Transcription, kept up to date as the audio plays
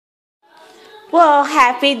Well,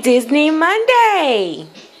 happy Disney Monday!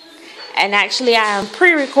 And actually, I am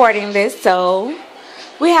pre-recording this, so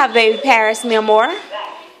we have baby Paris Milmore.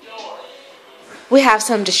 We have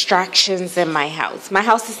some distractions in my house. My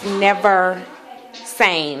house is never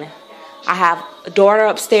sane. I have a daughter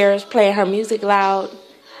upstairs playing her music loud.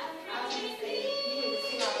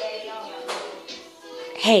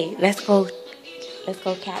 Hey, let's go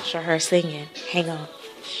capture her singing. Hang on.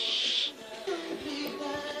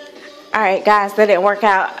 Alright guys, that didn't work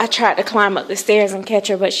out. I tried to climb up the stairs and catch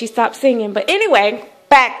her, but she stopped singing. But anyway,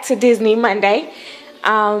 back to Disney Monday.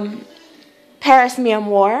 Paris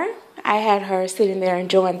Milmore, I had her sitting there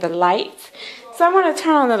enjoying the lights. So I'm going to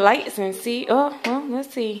turn on the lights and see. Oh, well,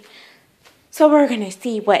 let's see. So we're going to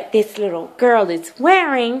see what this little girl is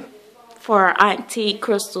wearing for Auntie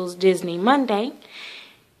Crystal's Disney Monday.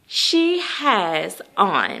 She has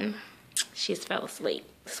on, she's fell asleep.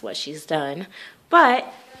 That's what she's done.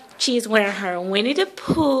 But she's wearing her Winnie the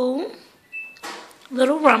Pooh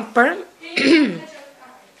little romper.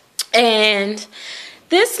 And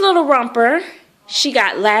this little romper she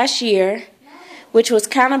got last year, which was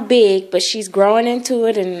kind of big, but she's growing into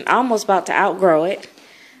it and almost about to outgrow it.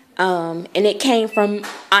 And it came from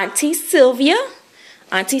Auntie Sylvia.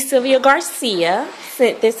 Auntie Sylvia Garcia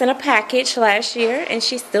sent this in a package last year, and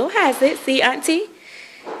she still has it. See, Auntie?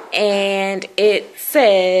 And it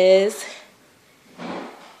says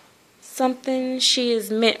something, she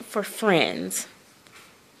is meant for friends.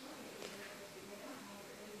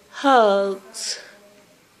 Hugs.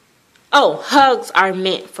 Oh, hugs are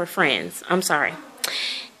meant for friends. I'm sorry.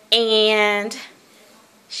 And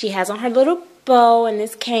she has on her little bow, and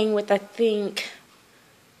this came with, I think,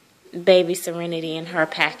 Baby Serenity in her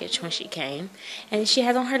package when she came. And she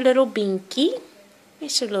has on her little binky.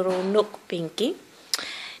 It's her little Nook binky.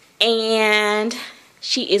 And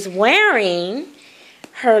she is wearing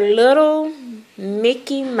her little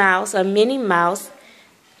Mickey Mouse, or Minnie Mouse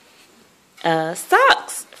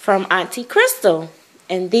socks from Auntie Crystal.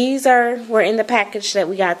 And these were in the package that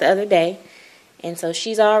we got the other day. And so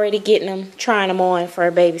she's already getting them, trying them on for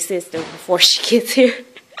her baby sister before she gets here.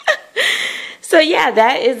 So yeah,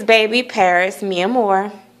 that is baby Paris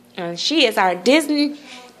Milmore. And she is our Disney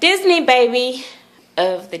baby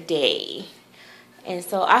of the day. And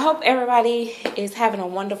so I hope everybody is having a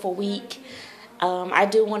wonderful week. I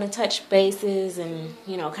do want to touch bases and,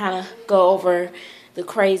 you know, kind of go over the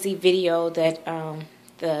crazy video that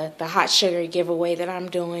the hot sugar giveaway that I'm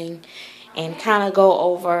doing, and kind of go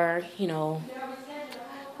over, you know,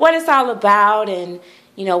 what it's all about and,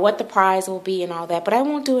 you know, what the prize will be and all that. But I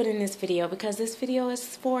won't do it in this video because this video is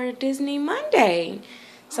for Disney Monday.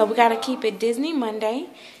 So we got to keep it Disney Monday.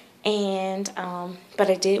 And but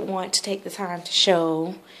I did want to take the time to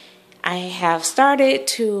show I have started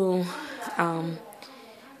to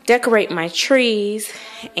decorate my trees,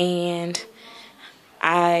 and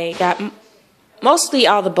I got mostly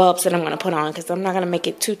all the bulbs that I'm going to put on because I'm not going to make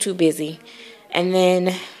it too busy. And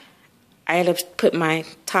then I ended up putting my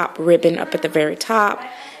top ribbon up at the very top,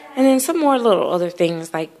 and then some more little other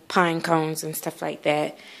things like pine cones and stuff like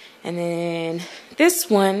that. And then this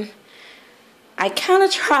one, I kind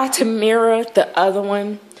of tried to mirror the other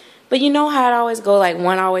one, but you know how it always go, like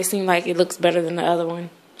one always seems like it looks better than the other one.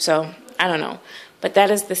 So I don't know, but that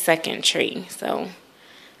is the second tree. So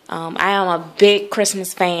I am a big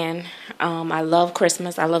Christmas fan. I love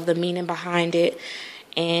Christmas. I love the meaning behind it.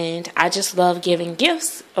 And I just love giving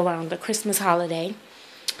gifts around the Christmas holiday.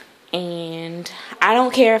 And I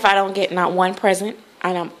don't care if I don't get not one present.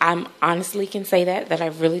 I'm honestly can say that I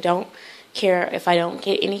really don't care if I don't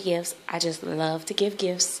get any gifts. I just love to give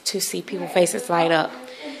gifts to see people's faces light up.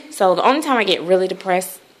 So the only time I get really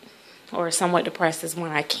depressed or somewhat depressed is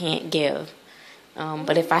when I can't give.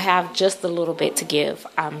 But if I have just a little bit to give,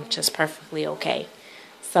 I'm just perfectly okay.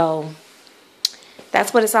 So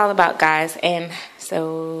that's what it's all about, guys. And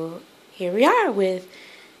so here we are with,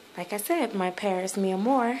 like I said, my Paris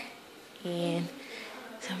Milmore. And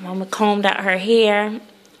so Mama combed out her hair.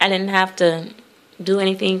 I didn't have to do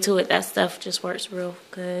anything to it. That stuff just works real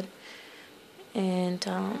good. And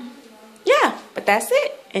yeah, but that's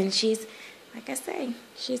it. And she's, like I say,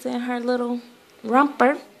 she's in her little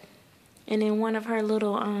romper. And in one of her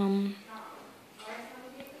little,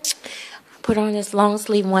 put on this long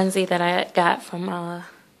sleeve onesie that I got from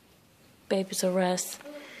Babies R Us.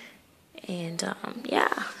 And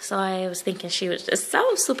yeah, so I was thinking she was just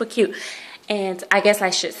so super cute. And I guess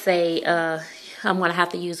I should say, I'm going to have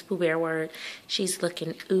to use a Pooh Bear word. She's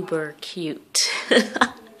looking uber cute.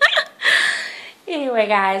 Anyway,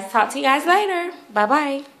 guys, talk to you guys later.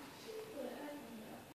 Bye-bye.